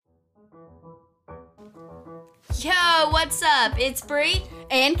Yo, what's up? It's Bree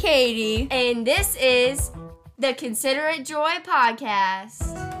and Katie. and this is the Considerate Joy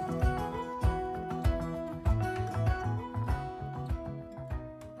Podcast.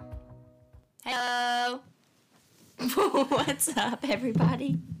 Hello. What's up,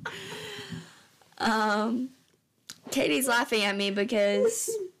 everybody? Katie's laughing at me because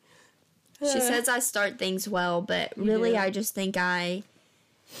she says I start things well, but really I just think I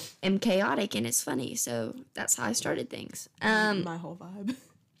am chaotic and it's funny, so that's how I started things. My whole vibe.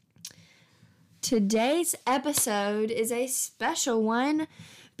 Today's episode is a special one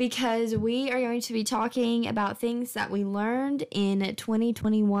because we are going to be talking about things that we learned in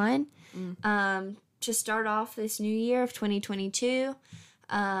 2021 to start off this new year of 2022.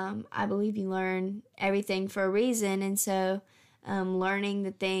 I believe you learn everything for a reason, and so learning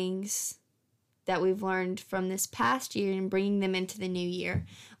the things that we've learned from this past year and bringing them into the new year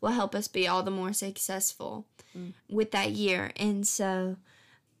will help us be all the more successful with that year. And so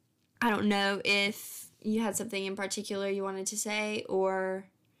I don't know if you had something in particular you wanted to say or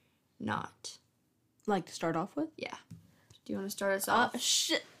not. Like to start off with? Yeah. Do you want to start us off?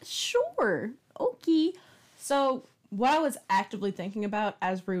 Sure. Okay. So what I was actively thinking about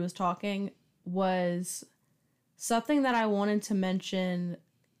as Brie was talking was something that I wanted to mention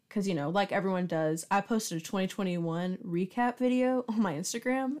because, you know, like everyone does, I posted a 2021 recap video on my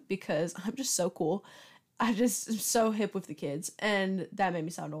Instagram because I'm just so cool. I just am so hip with the kids, and that made me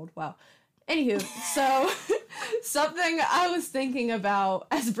sound old. Wow. Anywho, so something I was thinking about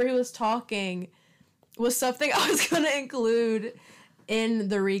as Brie was talking was something I was going to include in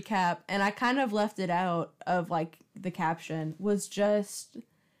the recap, and I kind of left it out of, like, the caption, was just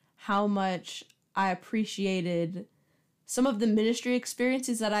how much I appreciated some of the ministry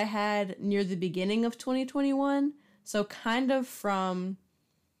experiences that I had near the beginning of 2021. So kind of from,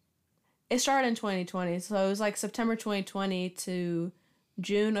 it started in 2020, so it was like September 2020 to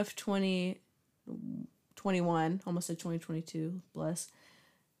June of 2021, almost said 2022, bless.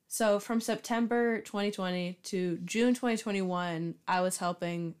 So from September 2020 to June 2021, I was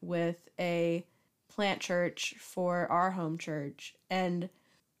helping with a plant church for our home church. And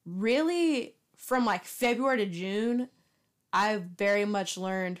really, from like February to June, I've very much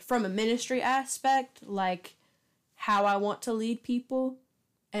learned from a ministry aspect, like how I want to lead people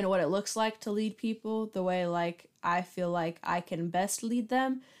and what it looks like to lead people, the way like I feel like I can best lead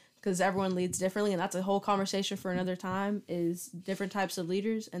them, because everyone leads differently, and that's a whole conversation for another time, is different types of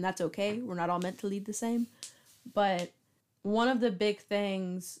leaders, and that's okay. We're not all meant to lead the same. But one of the big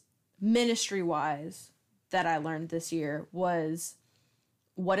things ministry-wise that I learned this year was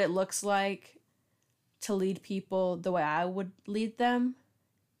what it looks like to lead people the way I would lead them,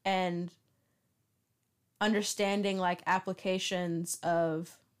 and understanding like applications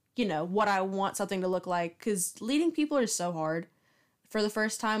of, you know, what I want something to look like, because leading people is so hard for the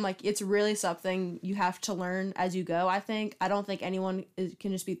first time. Like, it's really something you have to learn as you go. I don't think anyone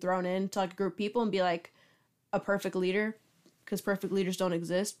can just be thrown into like a group of people and be like a perfect leader, because perfect leaders don't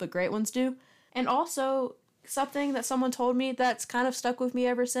exist, but great ones do. And also something that someone told me that's kind of stuck with me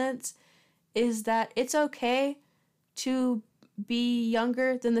ever since is that it's okay to be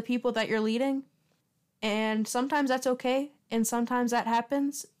younger than the people that you're leading. And sometimes that's okay, and sometimes that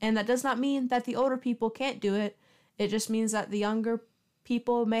happens. And that does not mean that the older people can't do it. It just means that the younger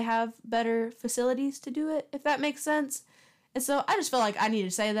people may have better facilities to do it, if that makes sense. And so I just feel like I need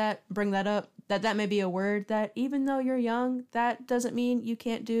to say that, bring that up, that may be a word that even though you're young, that doesn't mean you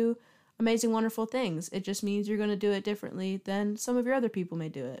can't do amazing, wonderful things. It just means you're going to do it differently than some of your other people may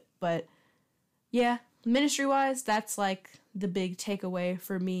do it. But yeah, ministry-wise, that's like the big takeaway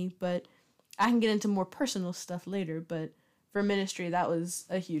for me, but I can get into more personal stuff later. But for ministry, that was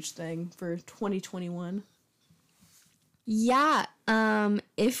a huge thing for 2021. Yeah,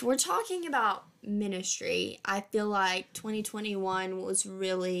 if we're talking about ministry, I feel like 2021 was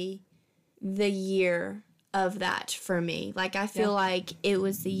really the year of that for me. Like, I feel like it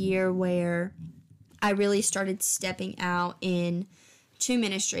was the year where I really started stepping out into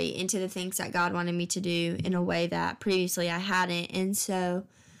ministry, into the things that God wanted me to do in a way that previously I hadn't. And so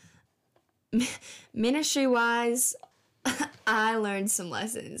ministry-wise, I learned some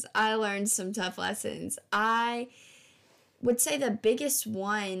lessons. I learned some tough lessons. I would say the biggest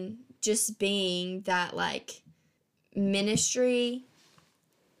one just being that, like, ministry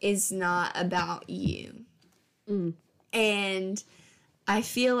is not about you. And I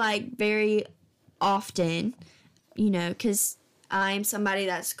feel like very often, you know, because I'm somebody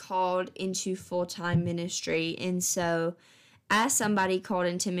that's called into full-time ministry, and so as somebody called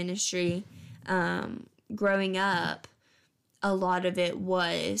into ministry, growing up, a lot of it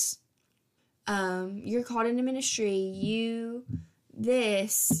was you're called into ministry, you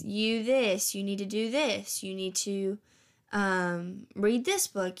this, you need to do this, you need to read this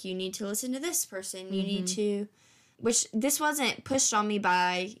book, you need to listen to this person, you need to, which this wasn't pushed on me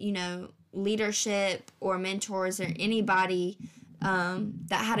by, leadership or mentors or anybody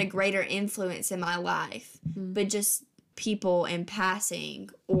that had a greater influence in my life, but just people in passing,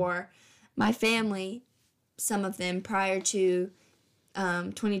 or my family. Some of them prior to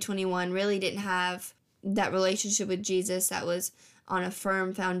 2021 really didn't have that relationship with Jesus that was on a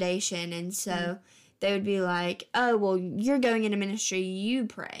firm foundation, and so they would be like, oh, well, you're going into ministry, you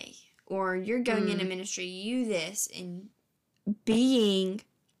pray, or you're going into ministry, you this, and being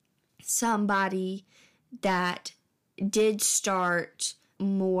somebody that did start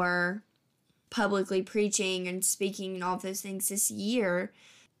more publicly preaching and speaking and all of those things this year,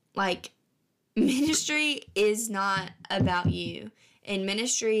 like, ministry is not about you, and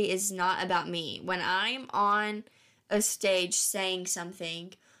ministry is not about me. When I'm on a stage saying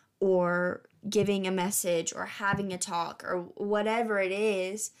something or giving a message or having a talk or whatever it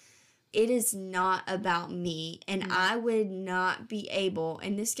is not about me, and I would not be able,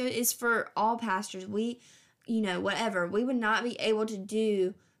 and this is for all pastors, we would not be able to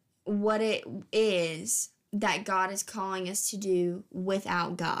do what it is that God is calling us to do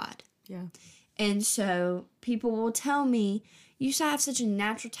without God. Yeah. And so people will tell me, you should have such a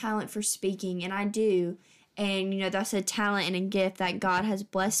natural talent for speaking, and I do. And, that's a talent and a gift that God has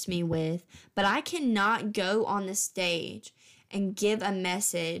blessed me with. But I cannot go on the stage and give a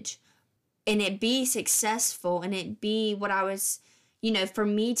message and it be successful and it be what I was, for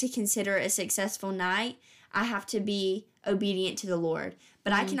me to consider a successful night, I have to be obedient to the Lord.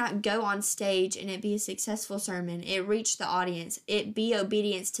 But I cannot go on stage and it be a successful sermon, it reach the audience, it be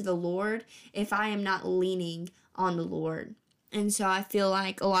obedience to the Lord if I am not leaning on the Lord. And so I feel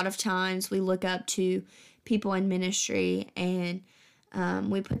like a lot of times we look up to people in ministry and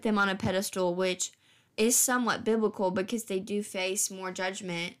we put them on a pedestal, which is somewhat biblical because they do face more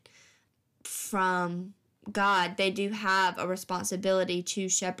judgment from God. They do have a responsibility to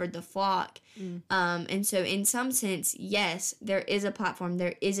shepherd the flock. And so in some sense, yes, there is a platform,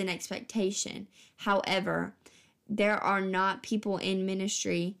 there is an expectation. However, there are not people in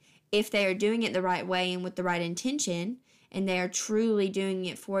ministry, if they are doing it the right way and with the right intention, and they are truly doing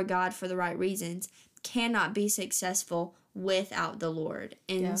it for God for the right reasons, cannot be successful without the Lord.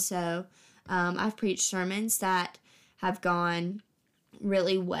 And so I've preached sermons that have gone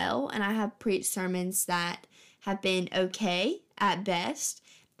really well, and I have preached sermons that have been okay at best,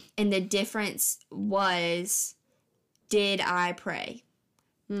 and the difference was, did I pray?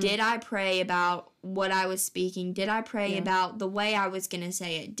 Did I pray about what I was speaking? Did I pray about the way I was going to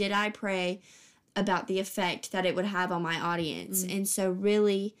say it? Did I pray about the effect that it would have on my audience? And so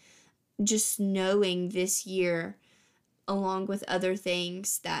really just knowing this year, along with other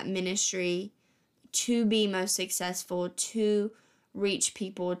things, that ministry, to be most successful, to reach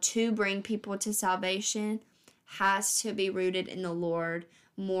people, to bring people to salvation, has to be rooted in the Lord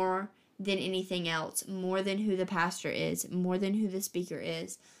more than anything else, more than who the pastor is, more than who the speaker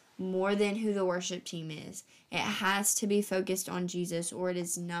is, more than who the worship team is. It has to be focused on Jesus, or it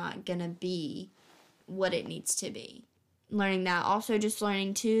is not going to be what it needs to be. Learning that. Also just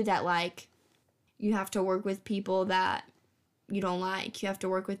learning, too, that, like, you have to work with people that you don't like. You have to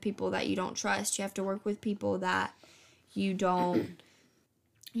work with people that you don't trust. You have to work with people that you're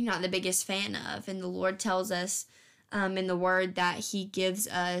not the biggest fan of. And the Lord tells us in the Word that He gives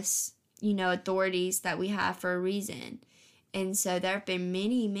us, authorities that we have for a reason. And so there have been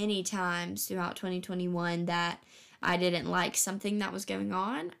many, many times throughout 2021 that I didn't like something that was going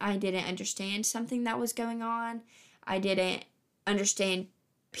on. I didn't understand something that was going on. I didn't understand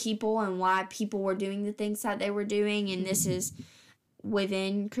people and why people were doing the things that they were doing. And this is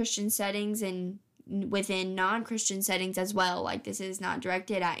within Christian settings and within non-Christian settings as well. Like, this is not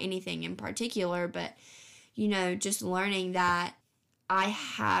directed at anything in particular, but, just learning that I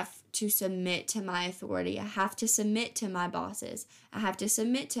have to submit to my authority. I have to submit to my bosses. I have to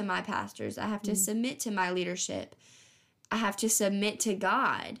submit to my pastors. I have to submit to my leadership. I have to submit to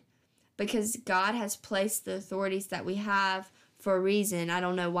God, because God has placed the authorities that we have for a reason. I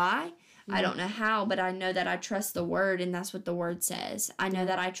don't know why. I don't know how, but I know that I trust the Word, and that's what the Word says. I know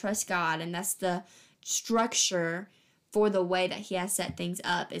that I trust God, and that's the structure for the way that He has set things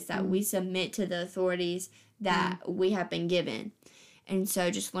up, is that we submit to the authorities that we have been given. And so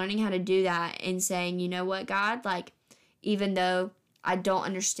just learning how to do that and saying, you know what, God, like, even though I don't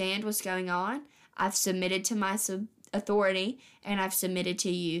understand what's going on, I've submitted to my authority, and I've submitted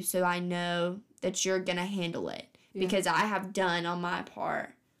to you, so I know that you're going to handle it, because I have done on my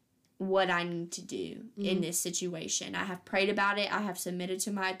part what I need to do in this situation. I have prayed about it. I have submitted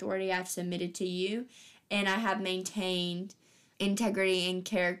to my authority. I have submitted to you. And I have maintained integrity and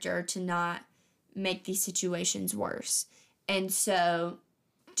character to not make these situations worse. And so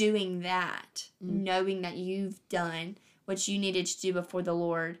doing that, knowing that you've done what you needed to do before the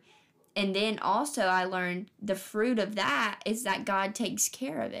Lord. And then also I learned the fruit of that is that God takes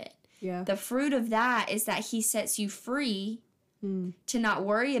care of it. Yeah. The fruit of that is that he sets you free to not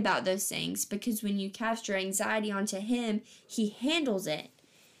worry about those things, because when you cast your anxiety onto him, he handles it.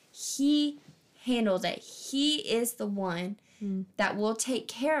 He handles it. He is the one that will take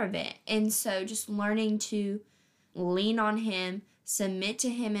care of it. And so just learning to lean on him, submit to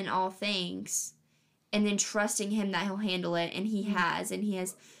him in all things, and then trusting him that he'll handle it. And he has. And he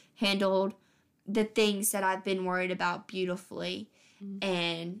has handled the things that I've been worried about beautifully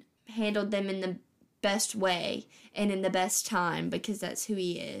and handled them in the best way and in the best time, because that's who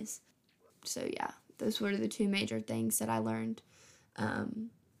he is. So yeah, those were the two major things that I learned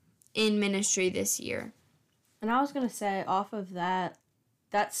in ministry this year. And I was going to say, off of that,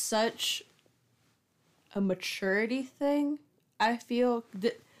 that's such a maturity thing, I feel.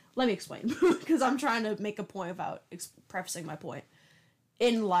 Let me explain, because I'm trying to make a point without prefacing my point.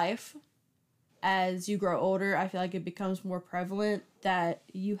 In life, as you grow older, I feel like it becomes more prevalent that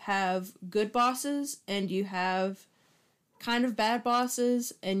you have good bosses and you have kind of bad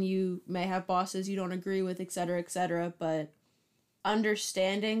bosses, and you may have bosses you don't agree with, etc., but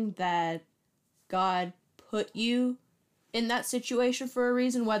understanding that God put you in that situation for a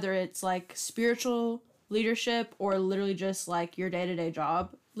reason, whether it's like spiritual leadership or literally just like your day-to-day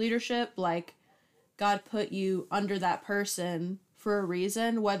job leadership, like God put you under that person for a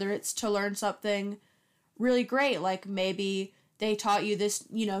reason, whether it's to learn something really great, like maybe they taught you this,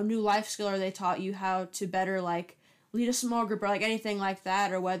 new life skill, or they taught you how to better like lead a small group, or like anything like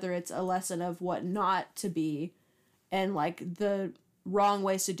that, or whether it's a lesson of what not to be and like the wrong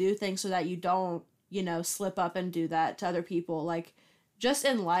ways to do things so that you don't, slip up and do that to other people. Like just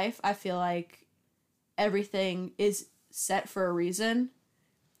in life, I feel like everything is set for a reason,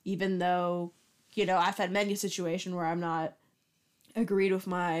 even though, I've had many situations where I'm not agreed with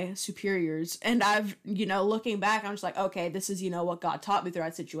my superiors, and I've, looking back, I'm just like, okay, this is, what God taught me through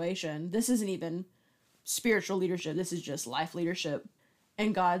that situation. This isn't even spiritual leadership. This is just life leadership.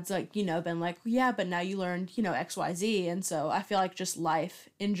 And God's like, been like, yeah, but now you learned, X, Y, Z. And so I feel like just life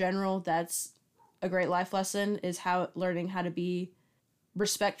in general, that's a great life lesson, is learning how to be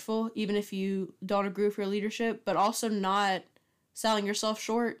respectful, even if you don't agree with your leadership, but also not selling yourself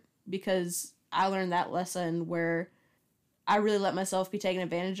short, because I learned that lesson where I really let myself be taken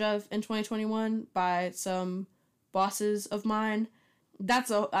advantage of in 2021 by some bosses of mine. I'm about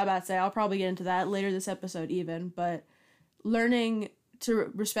to say, I'll probably get into that later this episode even, but learning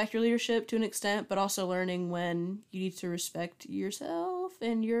to respect your leadership to an extent, but also learning when you need to respect yourself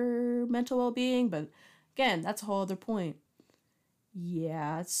and your mental well-being. But again, that's a whole other point.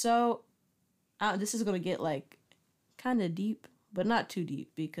 Yeah, so this is going to get like kind of deep, but not too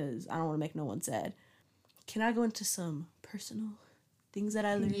deep, because I don't want to make no one sad. Can I go into some personal things that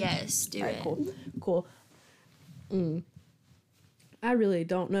I learned? Yes, do it. Cool. I really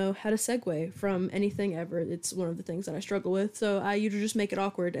don't know how to segue from anything ever. It's one of the things that I struggle with, so I usually just make it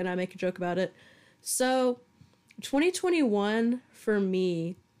awkward and I make a joke about it. So, 2021 for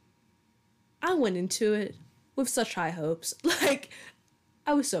me, I went into it with such high hopes. Like,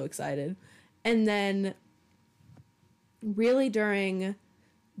 I was so excited. And then, really during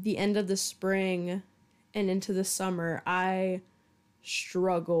the end of the spring and into the summer, I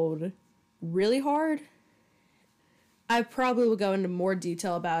struggled really hard. I probably will go into more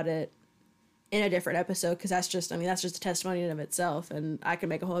detail about it in a different episode, because that's just a testimony in of itself, and I can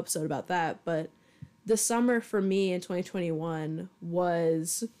make a whole episode about that. But the summer for me in 2021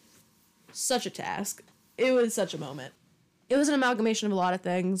 was such a task. It was such a moment. It was an amalgamation of a lot of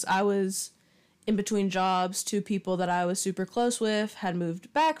things. I was in between jobs. Two people that I was super close with had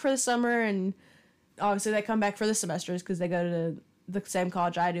moved back for the summer, and obviously they come back for the semesters because they go to the same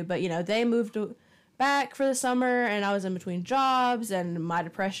college I do. But, they moved back for the summer, and I was in between jobs, and my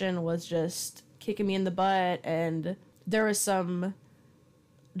depression was just kicking me in the butt, and there was some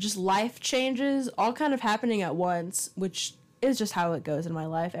just life changes all kind of happening at once, which is just how it goes in my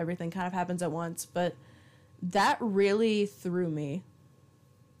life. Everything kind of happens at once, but that really threw me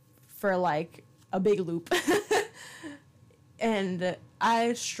for like a big loop. And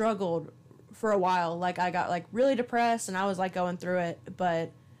I struggled for a while. Like, I got like really depressed, and I was like going through it, but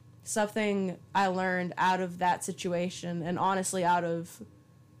something I learned out of that situation, and honestly out of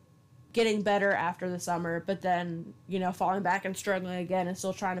getting better after the summer, but then, you know, falling back and struggling again and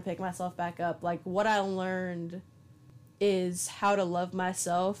still trying to pick myself back up. Like, what I learned is how to love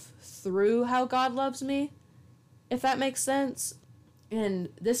myself through how God loves me, if that makes sense. And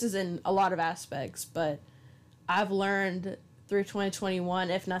this is in a lot of aspects, but I've learned through 2021,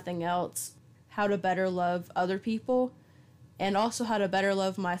 if nothing else, how to better love other people and also how to better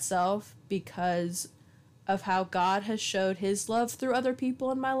love myself because of how God has showed his love through other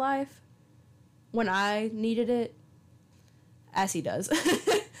people in my life when I needed it, as he does,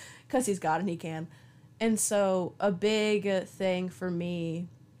 because he's God and he can. And so a big thing for me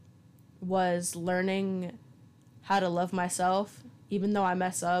was learning how to love myself, even though I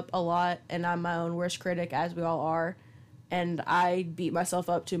mess up a lot and I'm my own worst critic, as we all are, and I beat myself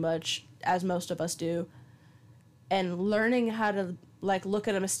up too much, as most of us do. And learning how to, like, look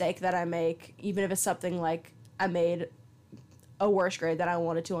at a mistake that I make, even if it's something like I made a worse grade than I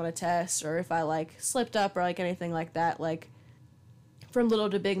wanted to on a test, or if I, like, slipped up or, like, anything like that, like, from little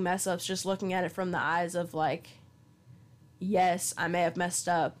to big mess ups, just looking at it from the eyes of, like, yes, I may have messed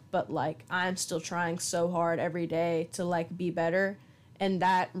up, but, like, I'm still trying so hard every day to, like, be better. And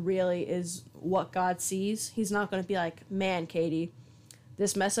that really is what God sees. He's not going to be like, man, Katie,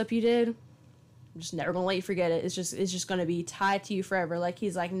 this mess up you did, I'm just never going to let you forget it. It's just going to be tied to you forever. Like,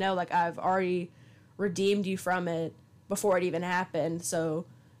 he's like, no, like, I've already redeemed you from it before it even happened. So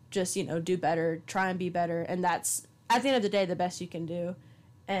just, you know, do better, try and be better. And that's, at the end of the day, the best you can do.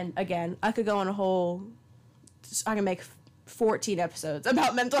 And again, I could go on I can make 14 episodes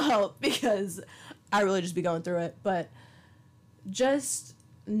about mental health because I really just be going through it. But just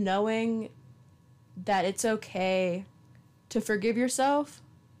knowing that it's okay to forgive yourself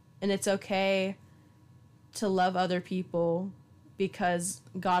and it's okay to love other people because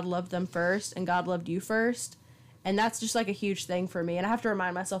God loved them first and God loved you first. And that's just, like, a huge thing for me. And I have to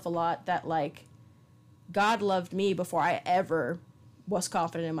remind myself a lot that, like, God loved me before I ever was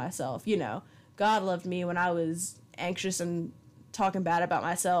confident in myself, you know. God loved me when I was anxious and talking bad about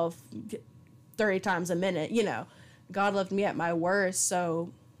myself 30 times a minute, you know. God loved me at my worst,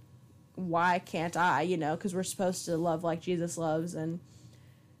 so why can't I, you know, because we're supposed to love like Jesus loves. And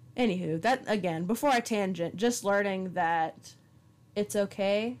anywho, that, again, before I tangent, just learning that it's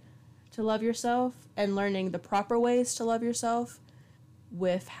okay to love yourself and learning the proper ways to love yourself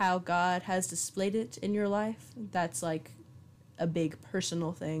with how God has displayed it in your life. That's, like, a big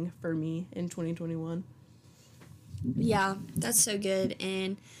personal thing for me in 2021. Yeah, that's so good.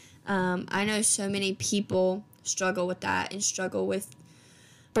 And I know so many people struggle with that and struggle with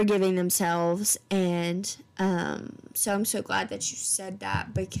forgiving themselves. And so I'm so glad that you said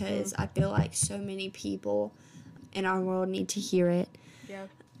that because I feel like so many people in our world need to hear it. Yeah.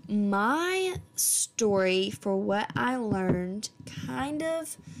 My story for what I learned kind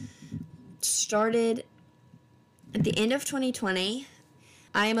of started at the end of 2020.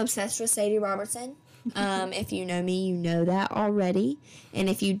 I am obsessed with Sadie Robertson. If you know me, you know that already. And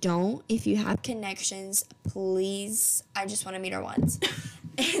if you don't, if you have connections, please, I just want to meet her once.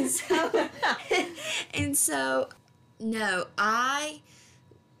 And so, no, I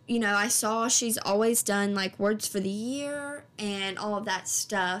saw she's always done, like, words for the year and all of that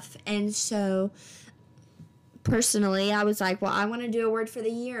stuff. And so, personally, I was like, well, I want to do a word for the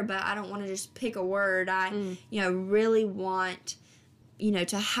year, but I don't want to just pick a word. I, really want,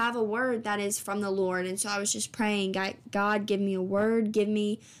 to have a word that is from the Lord. And so I was just praying, God, give me a word. Give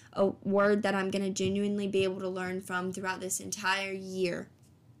me a word that I'm going to genuinely be able to learn from throughout this entire year.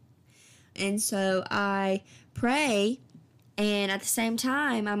 And so I pray, and at the same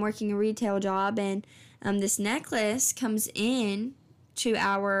time, I'm working a retail job, and this necklace comes in to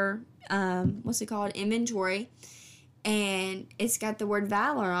our, inventory, and it's got the word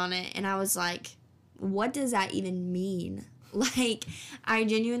valor on it. And I was like, what does that even mean? Like, I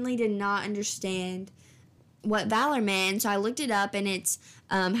genuinely did not understand what valor meant. So I looked it up, and it's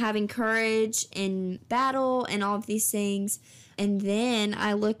having courage in battle and all of these things. And then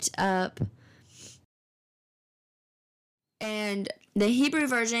I looked up, and the Hebrew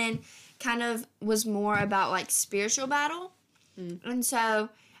version kind of was more about, like, spiritual battle. And so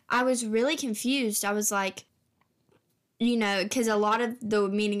I was really confused. I was like, because a lot of the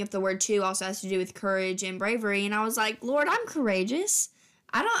meaning of the word too also has to do with courage and bravery. And I was like, Lord, I'm courageous.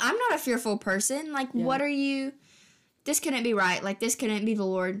 I'm not a fearful person. Like, What are you? This couldn't be right. Like, this couldn't be the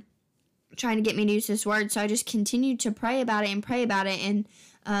Lord trying to get me to use this word. So I just continued to pray about it. And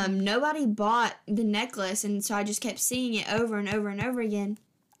nobody bought the necklace. And so I just kept seeing it over and over and over again.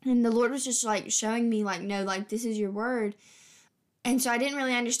 And the Lord was just, like, showing me, like, no, like, this is your word. And so I didn't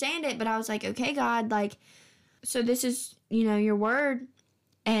really understand it, but I was like, okay, God, like, so this is, your word.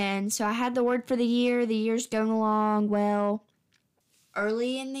 And so I had the word for the year. The year's going along well.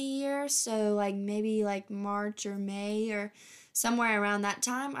 Early in the year, so like maybe like March or May or somewhere around that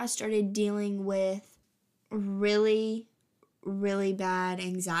time, I started dealing with really, really bad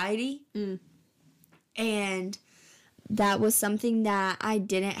anxiety. And that was something that I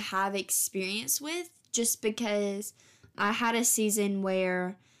didn't have experience with, just because I had a season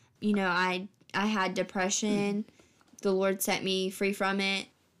where, I had depression. The Lord set me free from it,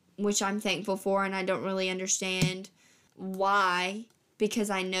 which I'm thankful for, and I don't really understand why, because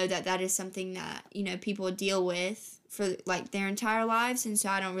I know that is something that, people deal with for like their entire lives, and so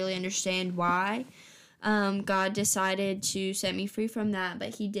I don't really understand why God decided to set me free from that,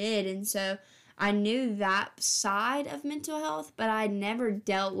 but he did. And so I knew that side of mental health, but I never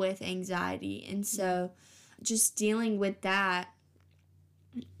dealt with anxiety. And so just dealing with that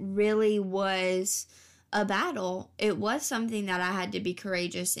really was a battle. It was something that I had to be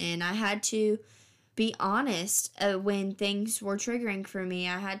courageous in. I had to be honest when things were triggering for me.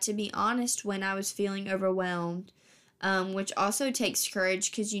 I had to be honest when I was feeling overwhelmed, which also takes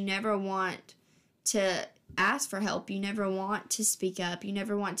courage, because you never want to ask for help. You never want to speak up. You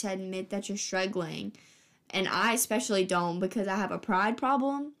never want to admit that you're struggling. And I especially don't, because I have a pride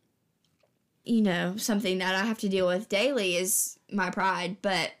problem. Something that I have to deal with daily is my pride.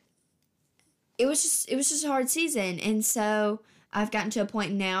 But it was just a hard season. And so I've gotten to a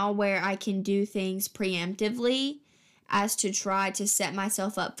point now where I can do things preemptively as to try to set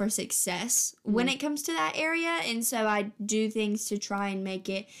myself up for success when it comes to that area. And so I do things to try and make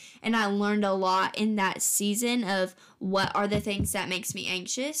it. And I learned a lot in that season of what are the things that makes me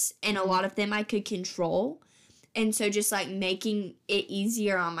anxious. And a lot of them I could control. And so just like making it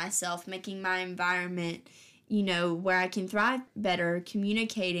easier on myself, making my environment, where I can thrive better,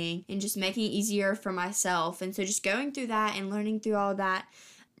 communicating, and just making it easier for myself. And so just going through that and learning through all that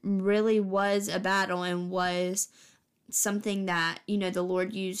really was a battle, and was something that, the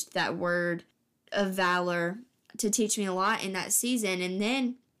Lord used that word of valor to teach me a lot in that season. And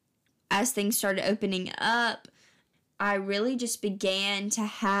then as things started opening up, I really just began to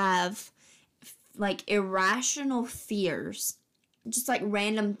have like irrational fears, just like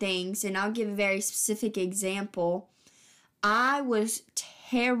random things. And I'll give a very specific example. I was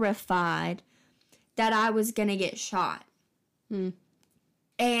terrified that I was going to get shot.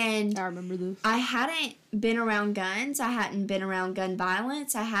 And I remember this. I hadn't been around guns. I hadn't been around gun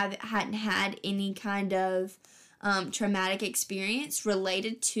violence. I hadn't had any kind of traumatic experience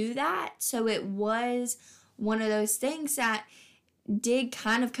related to that. So it was one of those things that did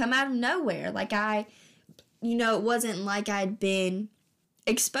kind of come out of nowhere. Like it wasn't like I'd been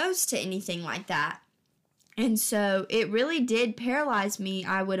exposed to anything like that. And so it really did paralyze me.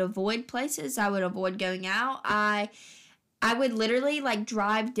 I would avoid places. I would avoid going out. I would literally like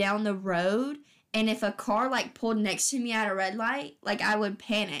drive down the road, and if a car like pulled next to me at a red light, like I would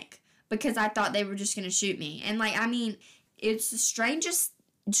panic because I thought they were just going to shoot me. And like, I mean, it's the strangest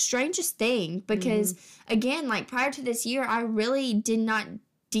thing, because again, like prior to this year, I really did not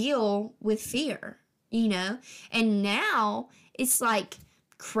deal with fear, and now it's like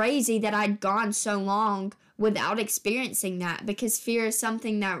crazy that I'd gone so long without experiencing that, because fear is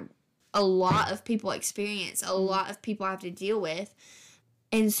something that a lot of people experience, a lot of people have to deal with.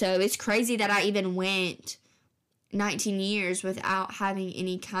 And so it's crazy that I even went 19 years without having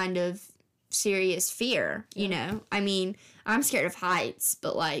any kind of serious fear, I mean, I'm scared of heights,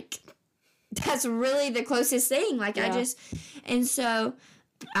 but like that's really the closest thing. Like and so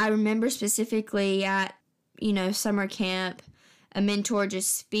I remember specifically at, summer camp, a mentor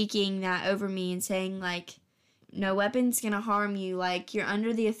just speaking that over me and saying like, no weapon's gonna harm you. Like, you're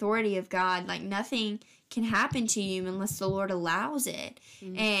under the authority of God. Like, nothing can happen to you unless the Lord allows it.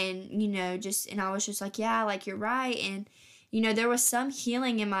 And, and I was just like, yeah, like, you're right. And, there was some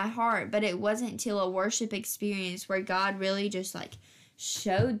healing in my heart, but it wasn't until a worship experience where God really just, like,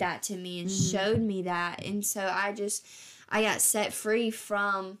 showed that to me and showed me that. And so I got set free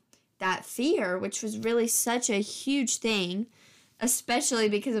from that fear, which was really such a huge thing, especially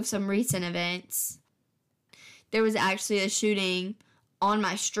because of some recent events. There was actually a shooting on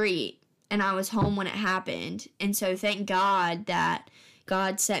my street, and I was home when it happened. And so thank God that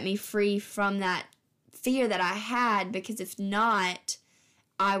God set me free from that fear that I had, because if not,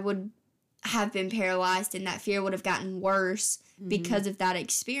 I would have been paralyzed, and that fear would have gotten worse because of that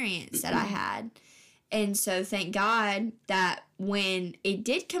experience that I had. And so thank God that when it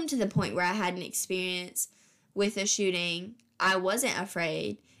did come to the point where I had an experience with a shooting, I wasn't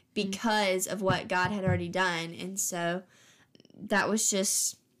afraid, because of what God had already done. And so that was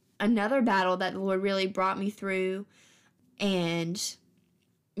just another battle that the Lord really brought me through. And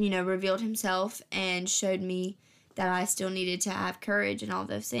revealed himself and showed me that I still needed to have courage and all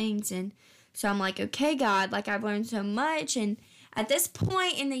those things. And so I'm like, okay, God, like I've learned so much. And at this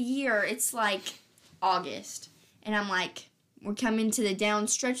point in the year, it's like August. And I'm like, we're coming to the down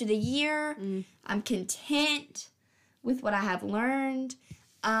stretch of the year. I'm content with what I have learned.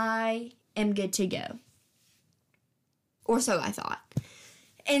 I am good to go. Or so I thought.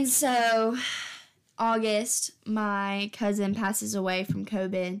 And so August, my cousin passes away from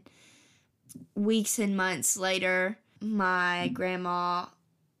COVID. Weeks and months later, my grandma,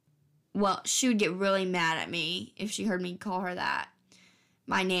 well, she would get really mad at me if she heard me call her that.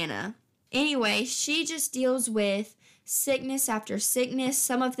 My Nana. Anyway, she just deals with sickness after sickness.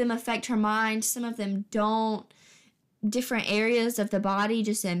 Some of them affect her mind, some of them don't. Different areas of the body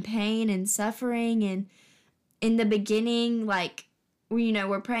just in pain and suffering. And in the beginning, like,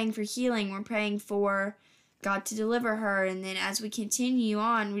 we're praying for healing. We're praying for God to deliver her. And then as we continue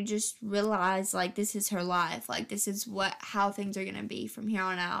on, we just realize, like, this is her life. Like, this is how things are going to be from here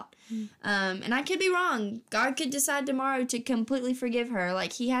on out. And I could be wrong. God could decide tomorrow to completely forgive her.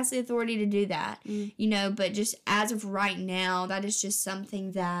 Like, he has the authority to do that, but just as of right now, that is just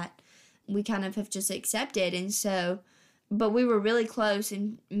something that we kind of have just accepted. And so, but we were really close,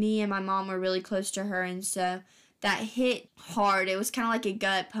 and me and my mom were really close to her. And so that hit hard. It was kind of like a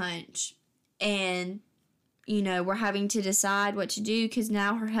gut punch. And we're having to decide what to do because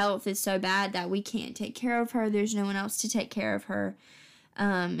now her health is so bad that we can't take care of her. There's no one else to take care of her.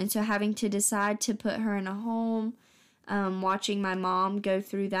 And so having to decide to put her in a home, watching my mom go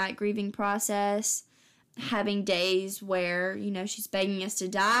through that grieving process, having days where, she's begging us to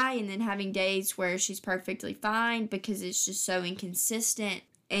die, and then having days where she's perfectly fine because it's just so inconsistent.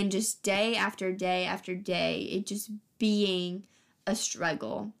 And just day after day after day, it just being a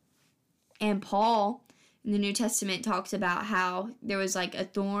struggle. And Paul in the New Testament talks about how there was like a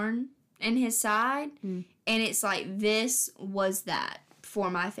thorn in his side. And it's like, this was that for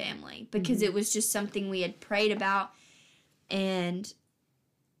my family because it was just something we had prayed about. And,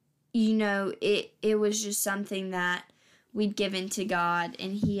 it was just something that we'd given to God.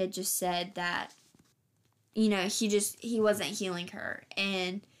 And he had just said that, he wasn't healing her.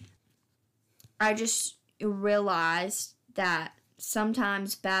 And I just realized that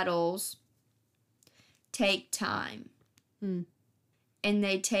sometimes battles take time, and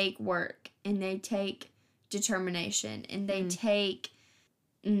they take work, and they take determination, and they take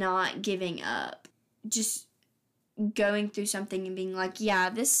not giving up, just going through something and being like, yeah,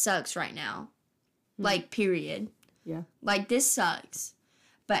 this sucks right now, like, period. Yeah. Like, this sucks,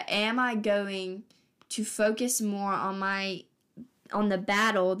 but am I going to focus more on the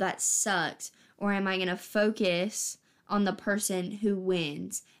battle that sucks, or am I going to focus on the person who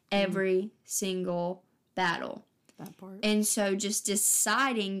wins every single battle? That part. And so just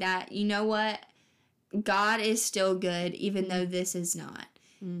deciding that, you know what, God is still good even though this is not.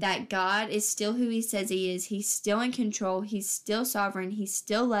 That God is still who he says he is. He's still in control. He's still sovereign. He's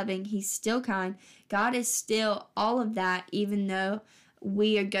still loving. He's still kind. God is still all of that even though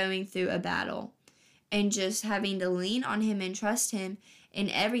we are going through a battle. And just having to lean on him and trust him in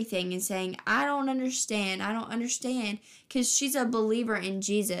everything and saying, I don't understand, because she's a believer in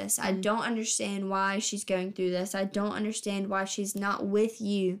Jesus. I don't understand why she's going through this. I don't understand why she's not with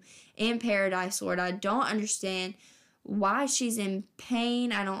you in paradise, Lord. I don't understand why she's in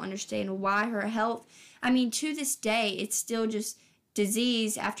pain. I don't understand why her health, to this day, it's still just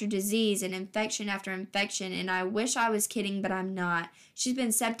disease after disease and infection after infection. And I wish I was kidding, but I'm not. She's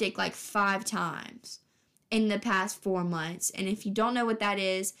been septic like 5 times in the past 4 months. And if you don't know what that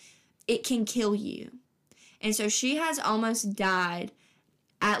is, it can kill you. And so she has almost died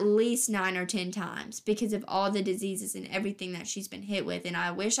at least 9 or 10 times because of all the diseases and everything that she's been hit with. And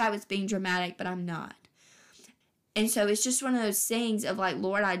I wish I was being dramatic, but I'm not. And so it's just one of those things of like,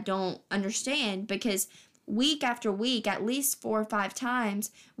 Lord, I don't understand, because week after week, at least 4 or 5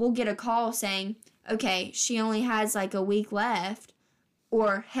 times, we'll get a call saying, okay, she only has like a week left.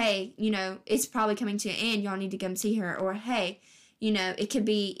 Or, hey, it's probably coming to an end. Y'all need to come see her. Or, hey, it could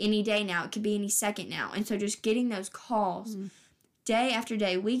be any day now. It could be any second now. And so just getting those calls day after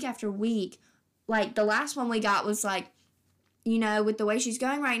day, week after week. Like, the last one we got was like, with the way she's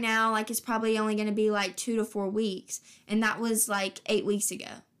going right now, like, it's probably only going to be like 2 to 4 weeks. And that was like 8 weeks ago.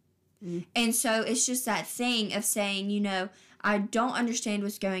 And so it's just that thing of saying, I don't understand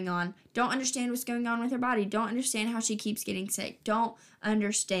what's going on. Don't understand what's going on with her body. Don't understand how she keeps getting sick. Don't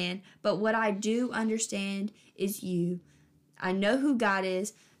understand. But what I do understand is you. I know who God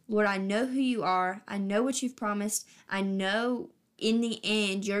is. Lord, I know who you are. I know what you've promised. I know in the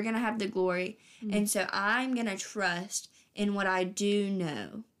end you're going to have the glory. And so I'm going to trust in what I do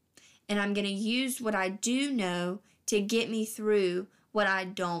know. And I'm going to use what I do know to get me through what I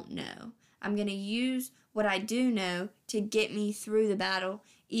don't know. I'm going to use what I do know to get me through the battle,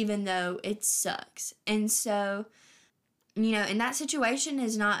 even though it sucks. And so, and that situation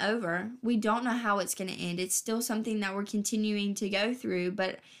is not over. We don't know how it's going to end. It's still something that we're continuing to go through,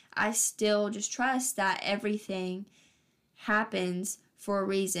 but I still just trust that everything happens for a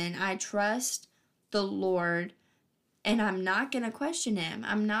reason. I trust the Lord, and I'm not going to question him.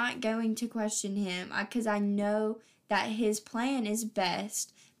 I'm not going to question him because I know that his plan is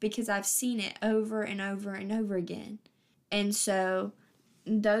best because I've seen it over and over and over again. And so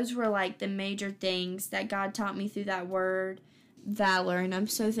those were like the major things that God taught me through that word, valor. And I'm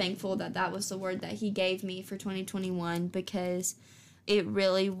so thankful that that was the word that he gave me for 2021 because it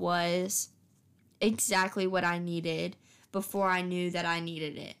really was exactly what I needed before I knew that I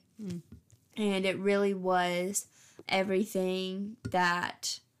needed it. And it really was everything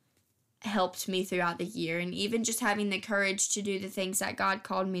that helped me throughout the year. And even just having the courage to do the things that God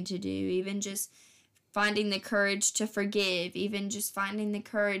called me to do, even just finding the courage to forgive, even just finding the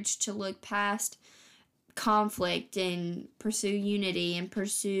courage to look past conflict and pursue unity and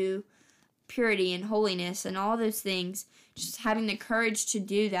pursue purity and holiness and all those things. Just having the courage to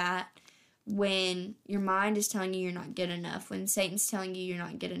do that when your mind is telling you you're not good enough, when Satan's telling you you're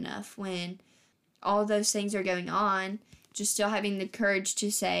not good enough, when all those things are going on, just still having the courage to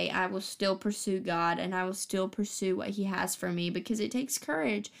say, I will still pursue God and I will still pursue what he has for me, because it takes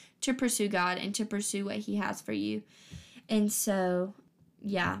courage to pursue God and to pursue what he has for you. And so,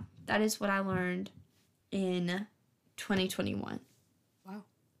 yeah, that is what I learned in 2021.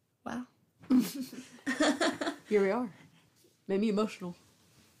 Wow. Here we are. Made me emotional.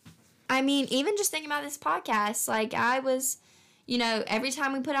 I mean, even just thinking about this podcast, like I was, every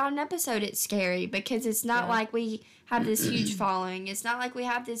time we put out an episode, it's scary because it's not like we have this huge following. It's not like we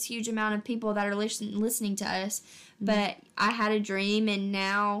have this huge amount of people that are listening to us. But I had a dream, and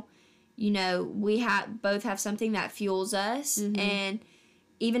now, we both have something that fuels us. And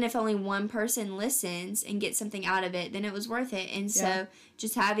even if only one person listens and gets something out of it, then it was worth it. And so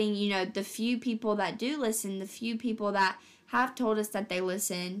just having, the few people that do listen, the few people that have told us that they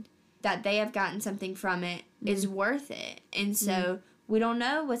listen, that they have gotten something from it is worth it. And so we don't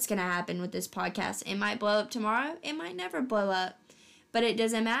know what's going to happen with this podcast. It might blow up tomorrow. It might never blow up. But it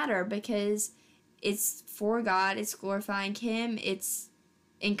doesn't matter because it's for God. It's glorifying him. It's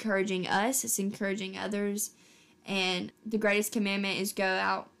encouraging us. It's encouraging others. And the greatest commandment is go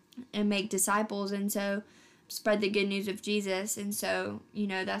out and make disciples. And so spread the good news of Jesus. And so,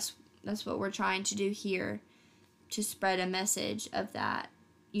 that's what we're trying to do here, to spread a message of that,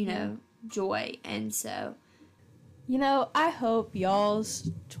 joy. And so, I hope y'all's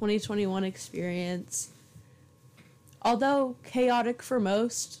 2021 experience, although chaotic for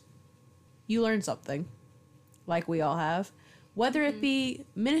most, you learned something, like we all have, whether it be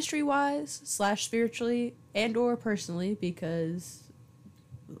ministry-wise, /spiritually, and or personally, because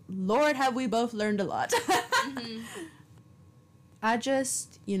Lord, have we both learned a lot. I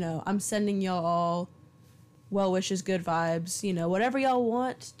just, I'm sending y'all all well wishes, good vibes, whatever y'all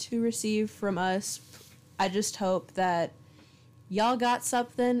want to receive from us. I just hope that y'all got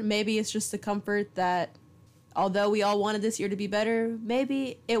something. Maybe it's just the comfort that although we all wanted this year to be better,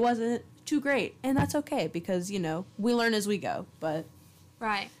 maybe it wasn't too great. And that's okay because, we learn as we go. But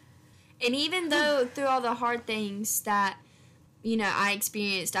right. And even though through all the hard things that, I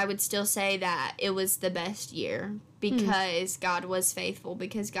experienced, I would still say that it was the best year because God was faithful,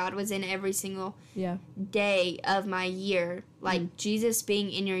 because God was in every single day of my year. Like, Jesus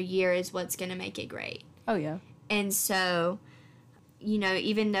being in your year is what's going to make it great. Oh, yeah. And so,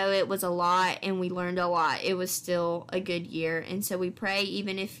 even though it was a lot and we learned a lot, it was still a good year. And so we pray,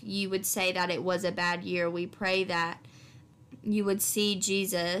 even if you would say that it was a bad year, we pray that you would see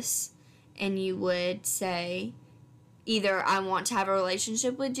Jesus and you would say, either I want to have a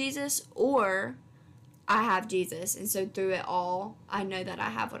relationship with Jesus or I have Jesus. And so through it all, I know that I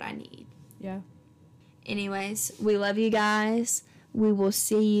have what I need. Yeah. Anyways, we love you guys. We will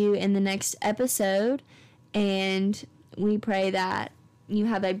see you in the next episode. And we pray that you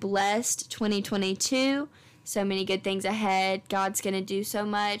have a blessed 2022. So many good things ahead. God's going to do so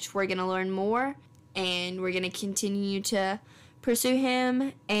much. We're going to learn more. And we're going to continue to pursue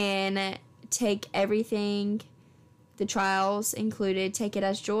him and take everything, the trials included, take it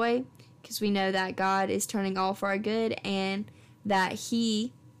as joy, because we know that God is turning all for our good and that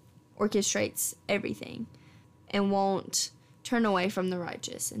he orchestrates everything and won't turn away from the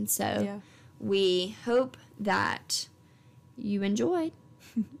righteous. And so we hope that you enjoyed.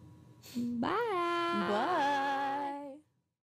 Bye. Bye.